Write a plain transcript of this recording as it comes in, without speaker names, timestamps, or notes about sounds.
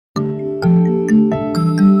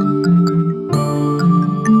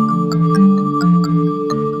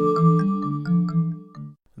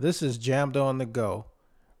This is JAMDA on the Go,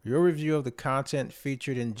 your review of the content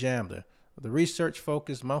featured in JAMDA, the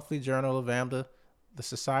research-focused monthly journal of AMDA, the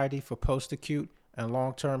Society for Post-Acute and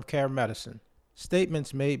Long-Term Care Medicine.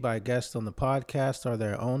 Statements made by guests on the podcast are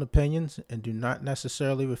their own opinions and do not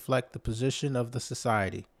necessarily reflect the position of the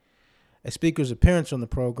Society. A speaker's appearance on the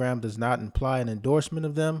program does not imply an endorsement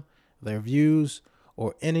of them, their views,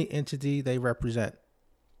 or any entity they represent.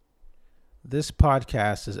 This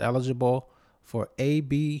podcast is eligible for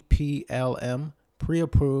ABPLM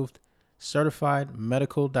pre-approved certified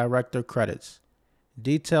medical director credits.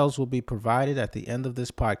 Details will be provided at the end of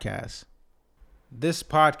this podcast. This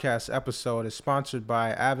podcast episode is sponsored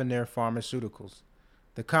by Avanir Pharmaceuticals.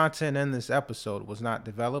 The content in this episode was not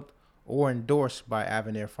developed or endorsed by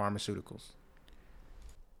Avanir Pharmaceuticals.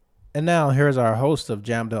 And now here's our host of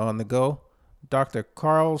JAMDA on the Go, Dr.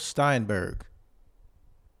 Carl Steinberg.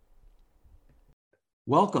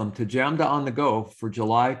 Welcome to JAMDA on the Go for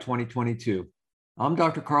July 2022. I'm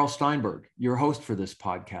Dr. Carl Steinberg, your host for this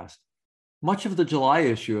podcast. Much of the July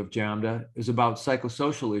issue of JAMDA is about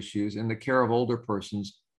psychosocial issues in the care of older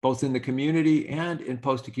persons, both in the community and in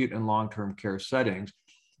post-acute and long-term care settings.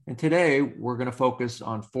 And today, we're going to focus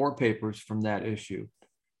on 4 papers from that issue.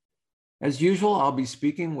 As usual, I'll be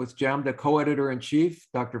speaking with JAMDA co-editor-in-chief,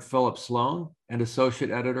 Dr. Philip Sloan, and associate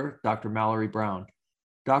editor, Dr. Mallory Brown.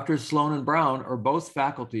 Doctors Sloan and Brown are both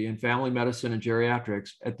faculty in family medicine and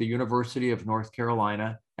geriatrics at the University of North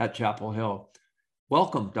Carolina at Chapel Hill.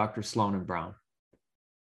 Welcome, Dr. Sloan and Brown.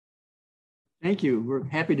 Thank you. We're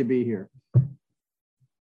happy to be here.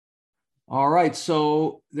 All right,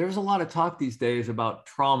 so there's a lot of talk these days about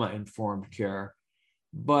trauma-informed care,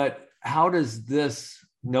 but how does this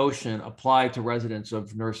notion apply to residents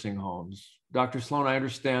of nursing homes? Dr. Sloan, I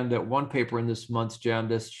understand that one paper in this month's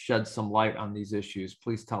JAMDA sheds some light on these issues.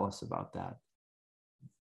 Please tell us about that.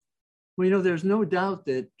 Well, there's no doubt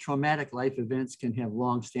that traumatic life events can have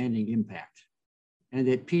long-standing impact, and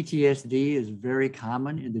that PTSD is very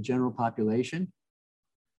common in the general population.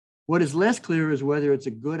 What is less clear is whether it's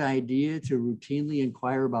a good idea to routinely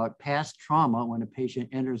inquire about past trauma when a patient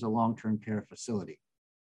enters a long-term care facility.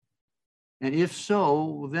 And if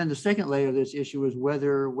so, then the second layer of this issue is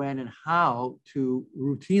whether, when, and how to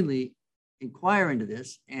routinely inquire into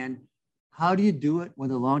this, and how do you do it when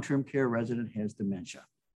the long-term care resident has dementia?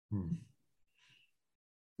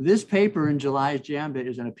 This paper in July's JAMDA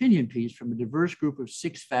is an opinion piece from a diverse group of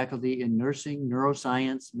 6 faculty in nursing,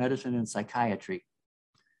 neuroscience, medicine, and psychiatry.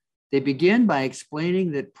 They begin by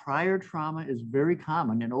explaining that prior trauma is very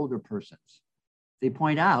common in older persons. They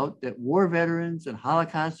point out that war veterans and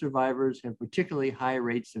Holocaust survivors have particularly high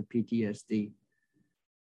rates of PTSD.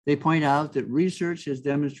 They point out that research has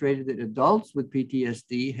demonstrated that adults with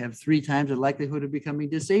PTSD have 3 times the likelihood of becoming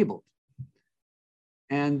disabled.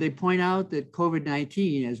 And they point out that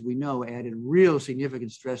COVID-19, as we know, added real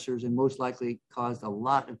significant stressors and most likely caused a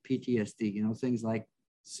lot of PTSD. Things like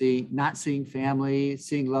not seeing family,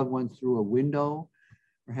 seeing loved ones through a window,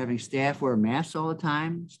 or having staff wear masks all the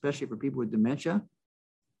time, especially for people with dementia.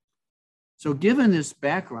 So given this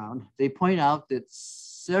background, they point out that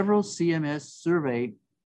several CMS survey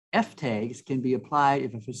F-tags can be applied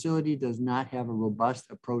if a facility does not have a robust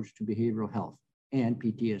approach to behavioral health and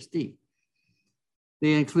PTSD.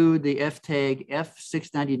 They include the F-tag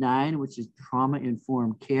F699, which is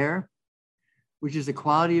trauma-informed care, which is a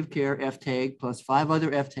quality of care F-tag plus 5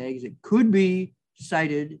 other F-tags that could be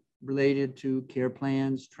cited related to care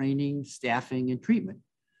plans, training, staffing, and treatment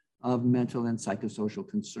of mental and psychosocial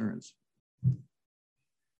concerns.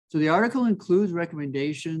 So the article includes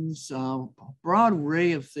recommendations, a broad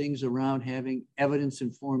array of things around having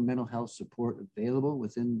evidence-informed mental health support available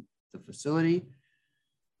within the facility,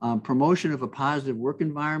 promotion of a positive work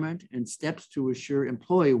environment, and steps to assure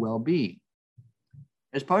employee well-being.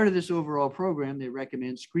 As part of this overall program, they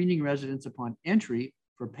recommend screening residents upon entry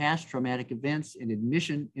for past traumatic events and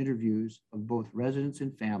admission interviews of both residents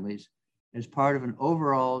and families as part of an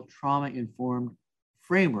overall trauma-informed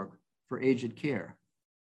framework for aged care.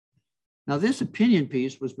 Now, this opinion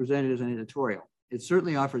piece was presented as an editorial. It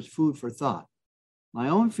certainly offers food for thought. My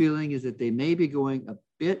own feeling is that they may be going a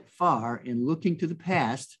bit far in looking to the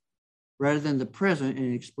past rather than the present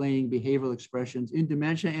and explaining behavioral expressions in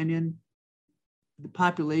dementia and in the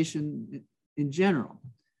population in general,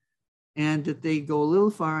 and that they go a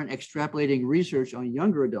little far in extrapolating research on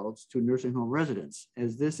younger adults to nursing home residents,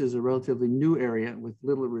 as this is a relatively new area with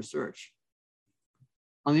little research.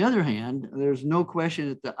 On the other hand, there's no question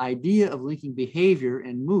that the idea of linking behavior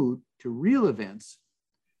and mood to real events,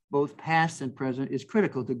 both past and present, is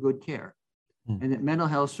critical to good care, and that mental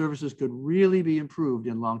health services could really be improved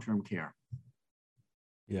in long-term care.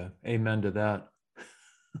 Yeah, amen to that.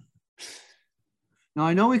 Now,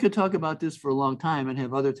 I know we could talk about this for a long time and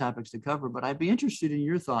have other topics to cover, but I'd be interested in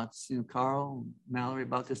your thoughts, Carl, Mallory,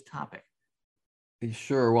 about this topic.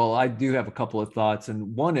 Sure. Well, I do have a couple of thoughts.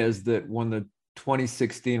 And one is that when the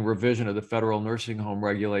 2016 revision of the federal nursing home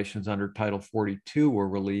regulations under Title 42 were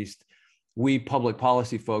released, we public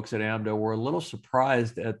policy folks at AMDA were a little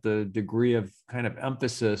surprised at the degree of kind of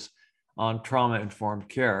emphasis on trauma-informed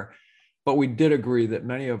care. But we did agree that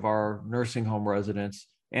many of our nursing home residents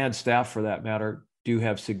and staff, for that matter, do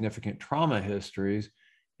have significant trauma histories.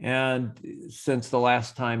 And since the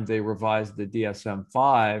last time they revised the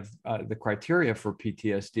DSM-5, the criteria for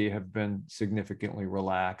PTSD have been significantly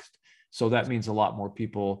relaxed. So that means a lot more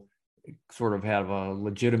people sort of have a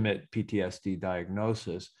legitimate PTSD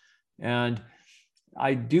diagnosis. And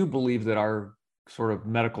I do believe that our sort of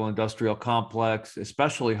medical industrial complex,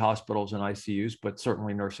 especially hospitals and ICUs, but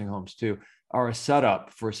certainly nursing homes too, are a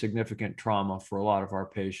setup for significant trauma for a lot of our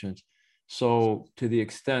patients. So to the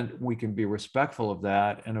extent we can be respectful of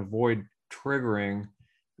that and avoid triggering,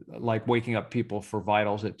 like waking up people for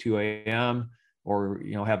vitals at 2 a.m. or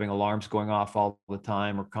having alarms going off all the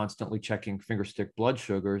time or constantly checking finger stick blood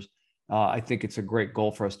sugars, I think it's a great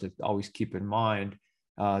goal for us to always keep in mind,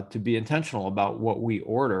 to be intentional about what we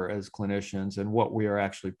order as clinicians and what we are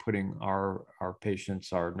actually putting our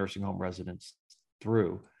patients, our nursing home residents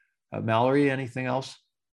through. Mallory, anything else?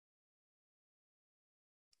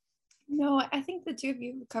 No, I think the two of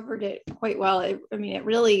you covered it quite well.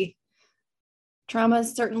 Trauma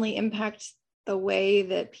certainly impacts the way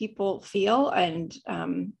that people feel and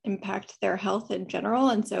impact their health in general.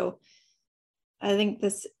 And so I think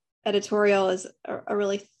this editorial is a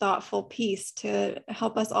really thoughtful piece to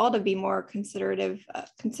help us all to be more considerate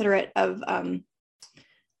of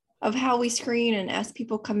how we screen and as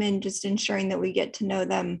people come in, just ensuring that we get to know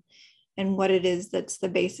them and what it is that's the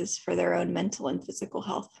basis for their own mental and physical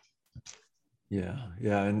health. Yeah,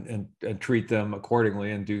 and treat them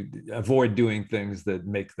accordingly and avoid doing things that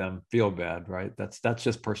make them feel bad, right? That's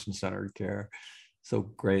just person-centered care. So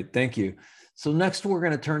great, thank you. So next we're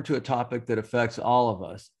going to turn to a topic that affects all of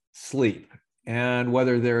us, sleep, and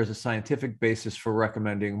whether there is a scientific basis for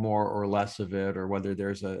recommending more or less of it, or whether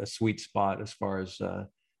there's a sweet spot as far as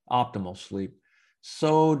optimal sleep.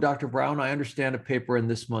 So Dr. Brown, I understand a paper in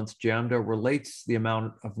this month's JAMDA relates the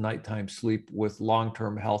amount of nighttime sleep with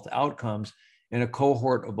long-term health outcomes in a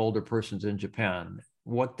cohort of older persons in Japan.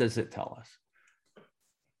 What does it tell us?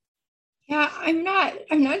 Yeah, I'm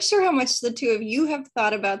not sure how much the two of you have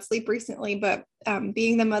thought about sleep recently, but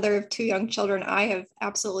being the mother of two young children, I have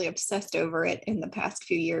absolutely obsessed over it in the past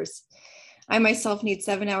few years. I myself need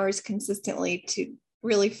 7 hours consistently to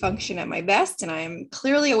really function at my best, and I am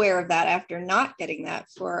clearly aware of that after not getting that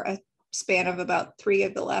for a span of about 3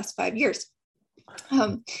 of the last 5 years.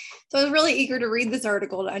 So I was really eager to read this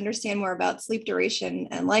article to understand more about sleep duration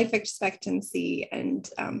and life expectancy and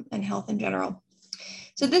health in general.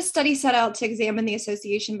 So this study set out to examine the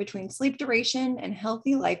association between sleep duration and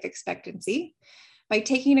healthy life expectancy by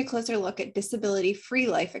taking a closer look at disability-free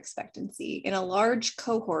life expectancy in a large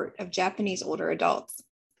cohort of Japanese older adults.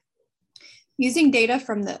 Using data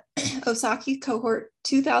from the Osaki cohort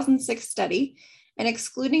 2006 study and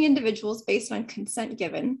excluding individuals based on consent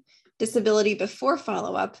given, disability before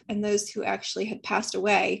follow-up, and those who actually had passed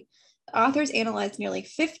away, the authors analyzed nearly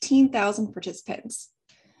 15,000 participants.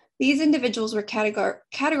 These individuals were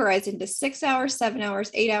categorized into 6 hours, 7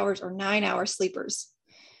 hours, 8 hours, or 9-hour sleepers.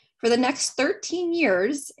 For the next 13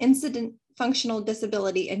 years, incident functional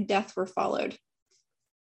disability and death were followed.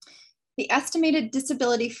 The estimated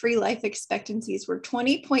disability-free life expectancies were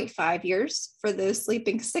 20.5 years for those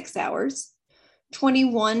sleeping 6 hours,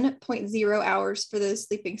 21.0 hours for those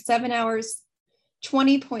sleeping 7 hours,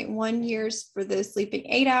 20.1 years for those sleeping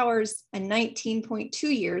 8 hours, and 19.2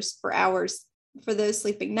 years for those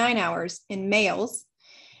sleeping 9 hours in males,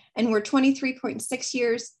 and were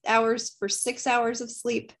 23.6 hours for 6 hours of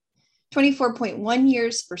sleep, 24.1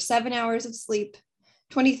 years for 7 hours of sleep,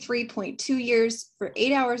 23.2 years for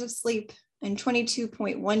 8 hours of sleep, and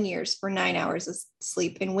 22.1 years for 9 hours of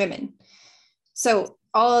sleep in women. So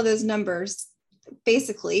all of those numbers,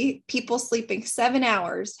 basically, people sleeping 7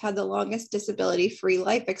 hours had the longest disability-free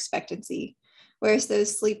life expectancy, whereas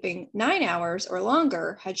those sleeping 9 hours or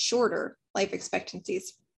longer had shorter life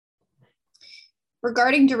expectancies.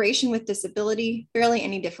 Regarding duration with disability, barely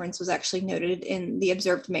any difference was actually noted in the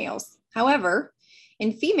observed males. However,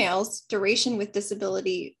 in females, duration with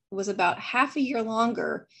disability was about half a year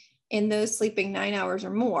longer in those sleeping 9 hours or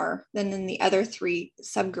more than in the other 3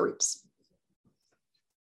 subgroups.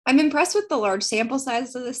 I'm impressed with the large sample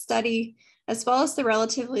size of this study, as well as the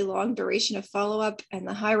relatively long duration of follow-up and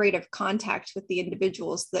the high rate of contact with the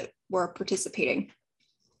individuals that were participating.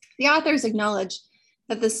 The authors acknowledge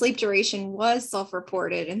that the sleep duration was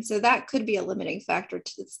self-reported, and so that could be a limiting factor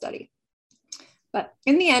to the study. But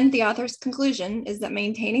in the end, the author's conclusion is that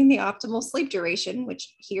maintaining the optimal sleep duration,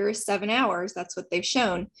 which here is 7 hours, that's what they've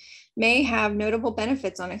shown, may have notable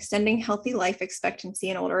benefits on extending healthy life expectancy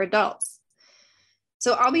in older adults.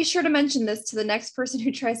 So I'll be sure to mention this to the next person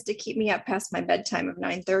who tries to keep me up past my bedtime of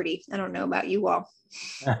 9:30. I don't know about you all.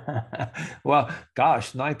 Well,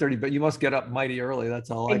 gosh, 9:30, but you must get up mighty early. That's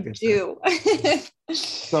all I can do. say.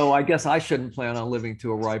 So I guess I shouldn't plan on living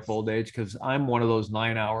to a ripe old age because I'm one of those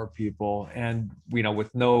 9-hour people, and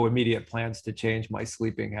with no immediate plans to change my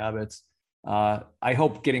sleeping habits. I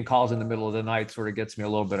hope getting calls in the middle of the night sort of gets me a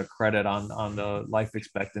little bit of credit on the life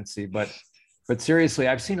expectancy, but seriously,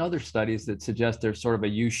 I've seen other studies that suggest there's sort of a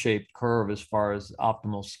U-shaped curve as far as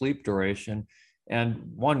optimal sleep duration. And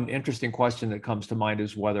one interesting question that comes to mind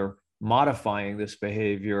is whether modifying this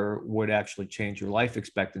behavior would actually change your life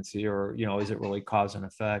expectancy, or, is it really cause and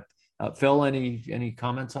effect? Phil, any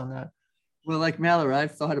comments on that? Well, like Mallory,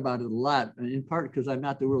 I've thought about it a lot, in part because I'm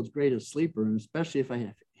not the world's greatest sleeper, and especially if I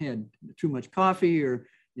have had too much coffee or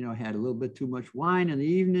had a little bit too much wine in the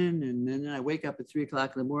evening, and then I wake up at 3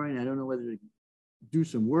 o'clock in the morning. I don't know whether to do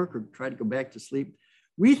some work or try to go back to sleep.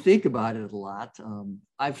 We think about it a lot.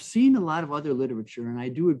 I've seen a lot of other literature, and I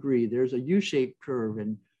do agree there's a U-shaped curve,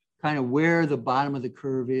 and kind of where the bottom of the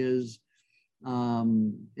curve is,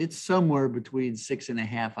 it's somewhere between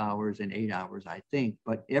 6.5 hours and 8 hours, I think,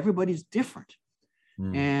 but everybody's different.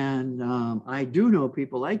 And I do know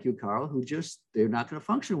people like you, Carl, who they're not going to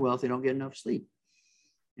function well if they don't get enough sleep.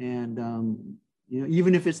 And,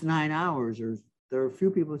 even if it's 9 hours, or there are a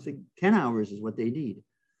few people who think 10 hours is what they need.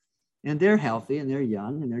 And they're healthy and they're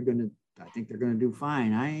young, and I think they're going to do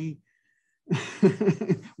fine.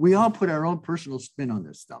 We all put our own personal spin on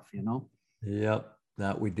this stuff, Yep,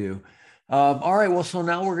 that we do. All right, well, so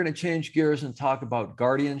now we're going to change gears and talk about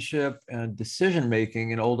guardianship and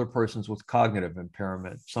decision-making in older persons with cognitive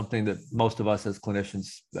impairment, something that most of us as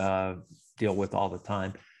clinicians deal with all the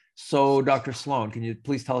time. So, Dr. Sloan, can you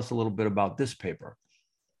please tell us a little bit about this paper?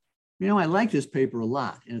 I like this paper a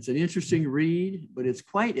lot, and it's an interesting read, but it's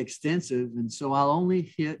quite extensive. And so I'll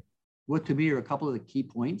only hit what to me are a couple of the key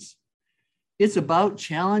points. It's about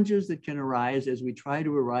challenges that can arise as we try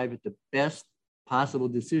to arrive at the best possible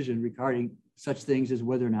decision regarding such things as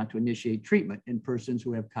whether or not to initiate treatment in persons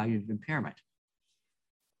who have cognitive impairment.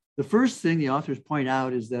 The first thing the authors point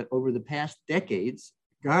out is that over the past decades,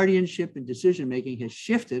 guardianship and decision-making has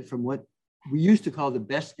shifted from what we used to call the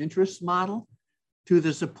best interests model to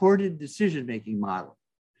the supported decision-making model,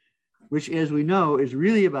 which, as we know, is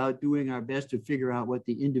really about doing our best to figure out what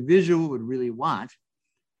the individual would really want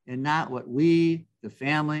and not what we, the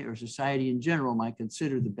family, or society in general might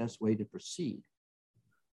consider the best way to proceed.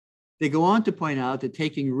 They go on to point out that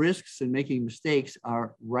taking risks and making mistakes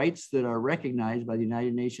are rights that are recognized by the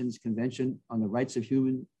United Nations Convention on the Rights of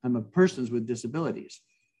Persons with Disabilities.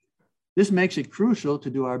 This makes it crucial to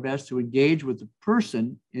do our best to engage with the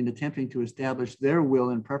person in attempting to establish their will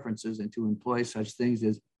and preferences, and to employ such things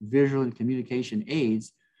as visual and communication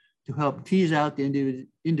aids to help tease out the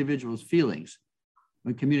individual's feelings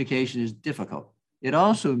when communication is difficult. It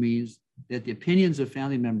also means that the opinions of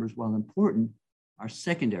family members, while important, are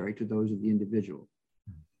secondary to those of the individual.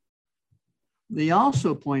 They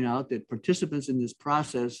also point out that participants in this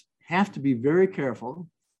process have to be very careful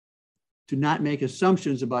to not make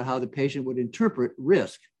assumptions about how the patient would interpret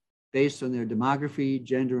risk based on their demography,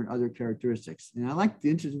 gender, and other characteristics. And I like the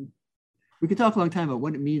interesting, we could talk a long time about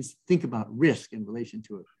what it means to think about risk in relation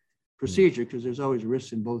to a procedure, because there's always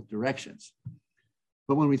risks in both directions.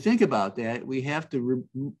 But when we think about that, we have to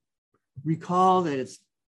recall that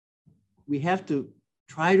we have to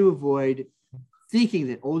try to avoid thinking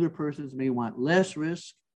that older persons may want less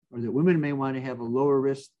risk, or that women may want to have a lower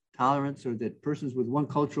risk tolerance, or that persons with one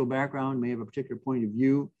cultural background may have a particular point of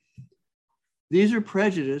view. These are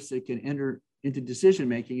prejudices that can enter into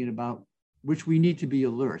decision-making and about which we need to be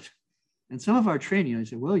alert. And some of our training, I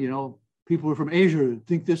say, well, people who are from Asia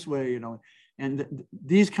think this way, and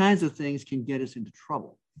these kinds of things can get us into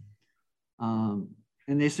trouble. And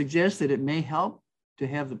they suggest that it may help to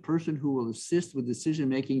have the person who will assist with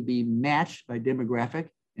decision-making be matched by demographic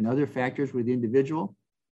and other factors with the individual.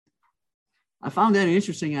 I found that an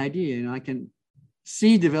interesting idea, I can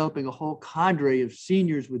see developing a whole cadre of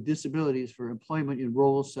seniors with disabilities for employment in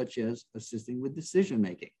roles such as assisting with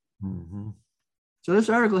decision-making. Mm-hmm. So this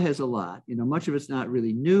article has a lot, much of it's not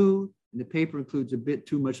really new, and the paper includes a bit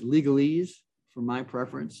too much legalese for my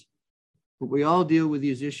preference. but we all deal with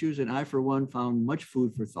these issues, and I, for one, found much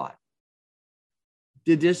food for thought.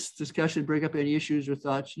 Did this discussion bring up any issues or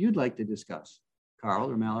thoughts you'd like to discuss, Carl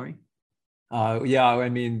or Mallory? Yeah, I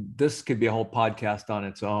mean, this could be a whole podcast on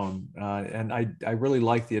its own. And I really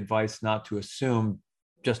like the advice not to assume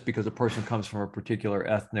just because a person comes from a particular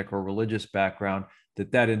ethnic or religious background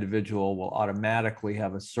that that individual will automatically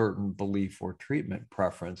have a certain belief or treatment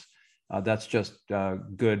preference. That's just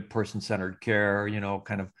good person-centered care,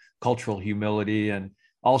 kind of cultural humility, and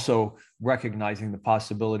also recognizing the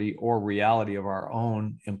possibility or reality of our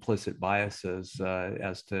own implicit biases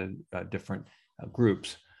as to different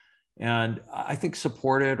groups. And I think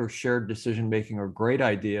supported or shared decision-making are great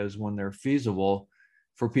ideas when they're feasible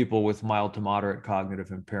for people with mild to moderate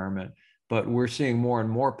cognitive impairment. But we're seeing more and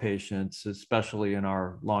more patients, especially in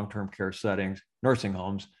our long-term care settings, nursing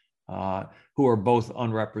homes, who are both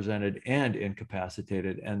unrepresented and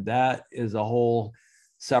incapacitated. And that is a whole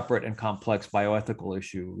separate and complex bioethical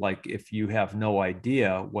issue. Like if you have no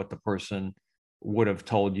idea what the person would have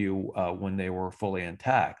told you when they were fully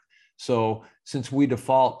intact. So since we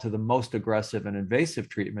default to the most aggressive and invasive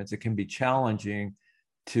treatments, it can be challenging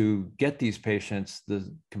to get these patients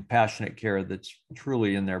the compassionate care that's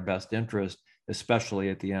truly in their best interest, especially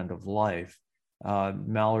at the end of life.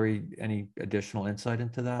 Mallory, any additional insight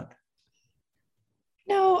into that?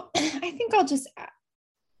 No, I think I'll just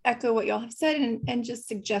echo what y'all have said and just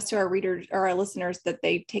suggest to our readers or our listeners that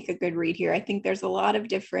they take a good read here. I think there's a lot of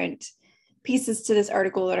different pieces to this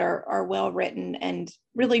article that are well written and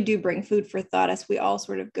really do bring food for thought as we all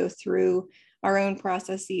sort of go through our own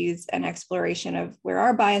processes and exploration of where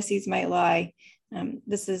our biases might lie.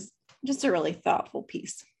 This is just a really thoughtful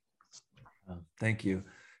piece. Thank you.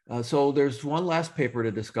 So there's one last paper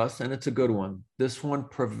to discuss, and it's a good one. This one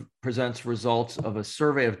presents results of a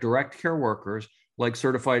survey of direct care workers, like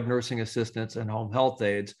certified nursing assistants and home health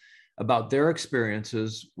aides, about their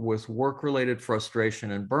experiences with work-related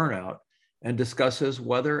frustration and burnout, and discusses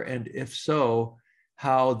whether, and if so,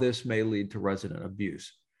 how this may lead to resident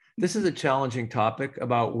abuse. This is a challenging topic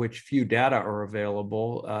about which few data are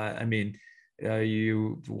available.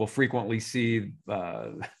 You will frequently see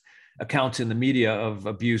accounts in the media of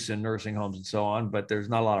abuse in nursing homes and so on, but there's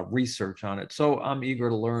not a lot of research on it. So I'm eager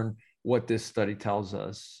to learn what this study tells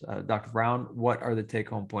us. Dr. Brown, what are the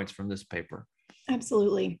take-home points from this paper?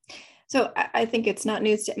 Absolutely. So I think it's not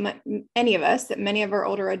news to any of us that many of our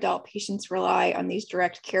older adult patients rely on these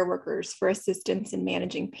direct care workers for assistance in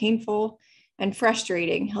managing painful and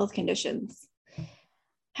frustrating health conditions.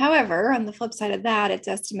 However, on the flip side of that, it's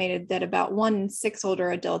estimated that about 1 in 6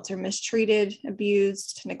 older adults are mistreated,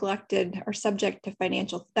 abused, neglected, or subject to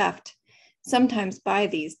financial theft, sometimes by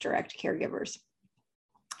these direct caregivers.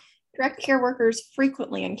 Direct care workers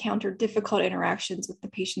frequently encounter difficult interactions with the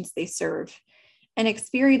patients they serve and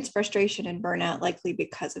experience frustration and burnout, likely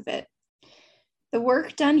because of it. The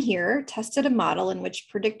work done here tested a model in which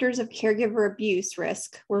predictors of caregiver abuse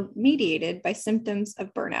risk were mediated by symptoms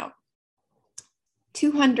of burnout.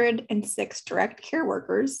 206 direct care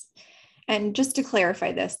workers, and just to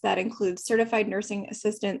clarify this, that includes certified nursing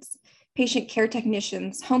assistants, patient care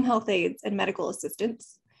technicians, home health aides, and medical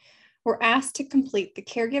assistants, were asked to complete the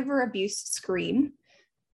caregiver abuse screen,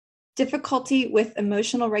 difficulty with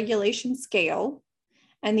emotional regulation scale,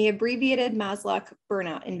 and the abbreviated Maslow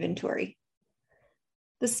burnout inventory.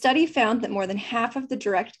 The study found that more than half of the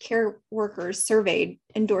direct care workers surveyed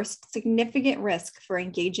endorsed significant risk for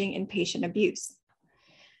engaging in patient abuse.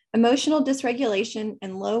 Emotional dysregulation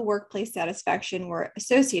and low workplace satisfaction were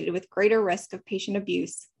associated with greater risk of patient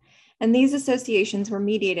abuse, and these associations were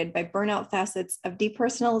mediated by burnout facets of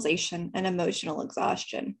depersonalization and emotional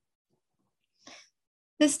exhaustion.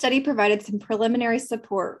 This study provided some preliminary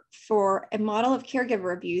support for a model of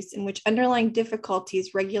caregiver abuse in which underlying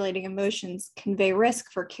difficulties regulating emotions convey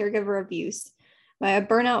risk for caregiver abuse via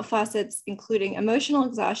burnout facets, including emotional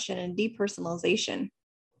exhaustion and depersonalization.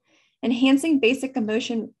 Enhancing basic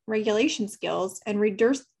emotion regulation skills and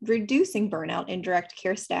reducing burnout in direct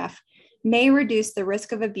care staff may reduce the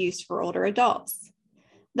risk of abuse for older adults,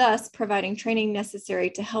 thus providing training necessary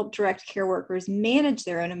to help direct care workers manage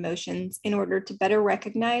their own emotions in order to better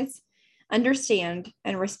recognize, understand,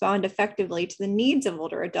 and respond effectively to the needs of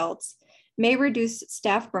older adults may reduce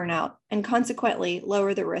staff burnout and consequently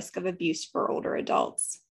lower the risk of abuse for older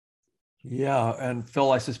adults. Yeah, and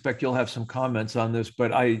Phil, I suspect you'll have some comments on this,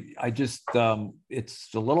 but I just,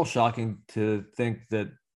 it's a little shocking to think that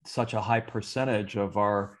such a high percentage of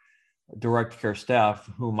our direct care staff,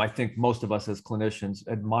 whom I think most of us as clinicians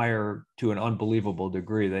admire to an unbelievable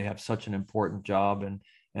degree. They have such an important job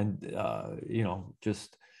and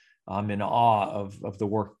just I'm in awe of the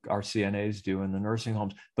work our CNAs do in the nursing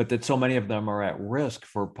homes, but that so many of them are at risk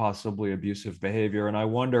for possibly abusive behavior. And I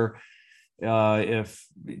wonder if,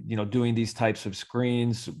 doing these types of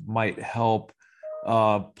screens might help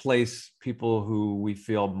place people who we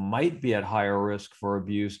feel might be at higher risk for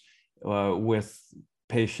abuse with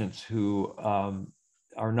patients who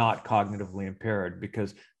are not cognitively impaired,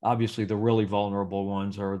 because obviously the really vulnerable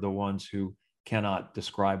ones are the ones who cannot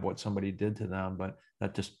describe what somebody did to them. But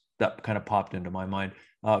that kind of popped into my mind.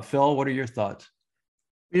 Phil, what are your thoughts?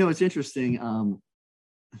 It's interesting.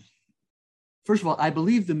 First of all, I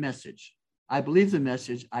believe the message. I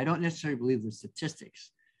don't necessarily believe the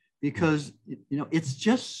statistics, because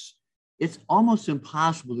it's almost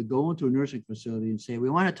impossible to go into a nursing facility and say, we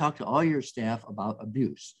want to talk to all your staff about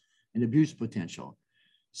abuse and abuse potential.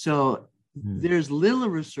 So there's little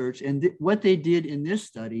research. And what they did in this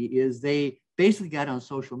study is they basically got on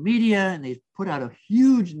social media and they put out a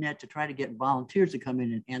huge net to try to get volunteers to come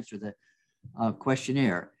in and answer the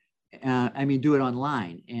questionnaire. Do it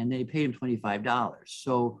online, and they paid them $25.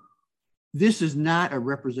 So this is not a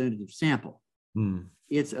representative sample.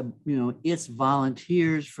 It's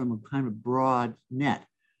volunteers from a kind of broad net.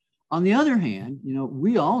 On the other hand,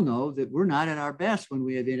 we all know that we're not at our best when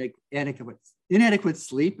we have inadequate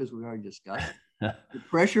sleep, as we already discussed,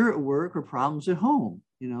 pressure at work or problems at home,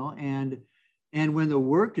 and when the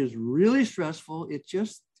work is really stressful,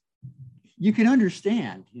 you can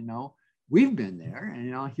understand, we've been there,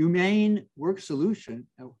 and a humane work situation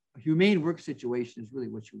is really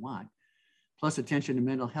what you want. Plus attention to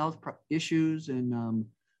mental health issues and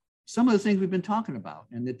some of the things we've been talking about,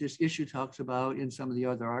 and that this issue talks about in some of the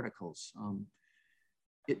other articles.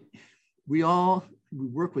 We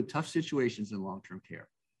work with tough situations in long-term care.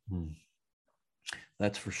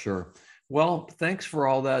 That's for sure. Well, thanks for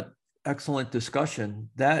all that excellent discussion.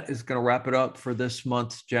 That is going to wrap it up for this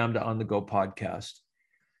month's JAMDA on the Go podcast.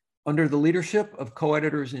 Under the leadership of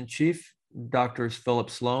co-editors-in-chief, Drs. Philip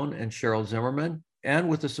Sloan and Cheryl Zimmerman, and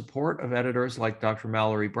with the support of editors like Dr.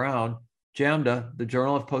 Mallory Brown, JAMDA, the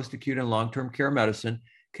Journal of Post-Acute and Long-Term Care Medicine,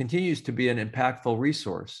 continues to be an impactful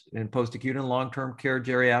resource in post-acute and long-term care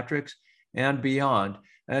geriatrics and beyond.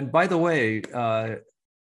 And by the way,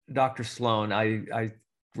 Dr. Sloan, I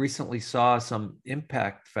recently saw some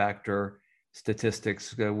impact factor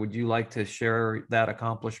statistics. Would you like to share that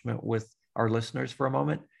accomplishment with our listeners for a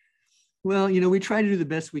moment? Well, we try to do the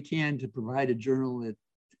best we can to provide a journal that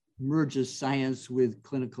merges science with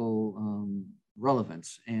clinical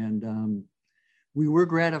relevance. And we were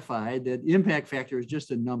gratified that impact factor is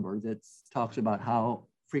just a number that talks about how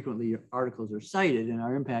frequently articles are cited. And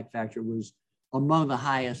our impact factor was among the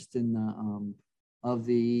highest in of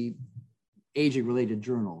the aging-related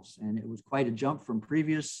journals. And it was quite a jump from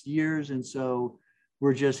previous years. And so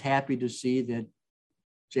we're just happy to see that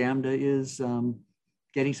JAMDA is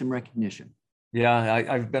getting some recognition. Yeah,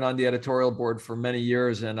 I've been on the editorial board for many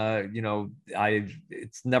years, and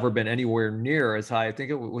it's never been anywhere near as high. I think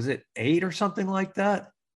was 8 or something like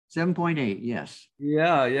that. 7.8, yes.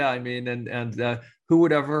 Yeah. And who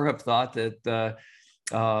would ever have thought that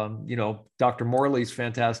Dr. Morley's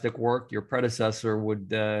fantastic work, your predecessor, would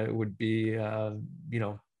be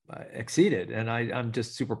exceeded. And I'm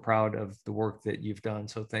just super proud of the work that you've done.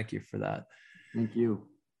 So thank you for that. Thank you.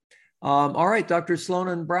 All right, Dr. Sloan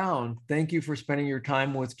and Brown, thank you for spending your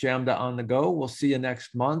time with JAMDA on the Go. We'll see you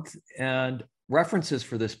next month. And references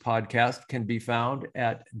for this podcast can be found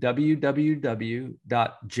at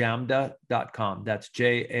www.jamda.com. That's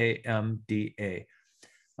JAMDA.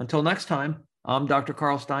 Until next time, I'm Dr.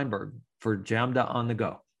 Carl Steinberg for JAMDA on the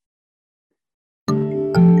Go.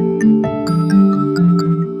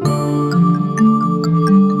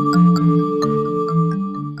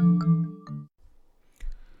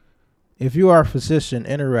 If you are a physician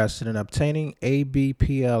interested in obtaining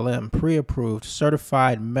ABPLM pre-approved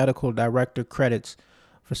certified medical director credits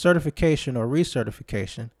for certification or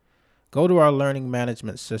recertification, go to our learning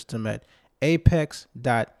management system at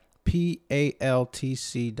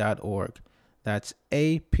apex.paltc.org. That's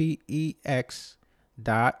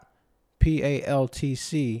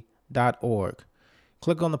apex.paltc.org.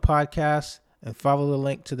 Click on the podcast and follow the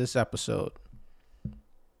link to this episode.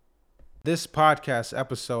 This podcast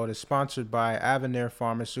episode is sponsored by Avanir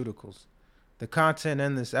Pharmaceuticals. The content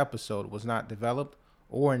in this episode was not developed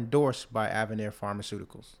or endorsed by Avanir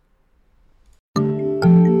Pharmaceuticals.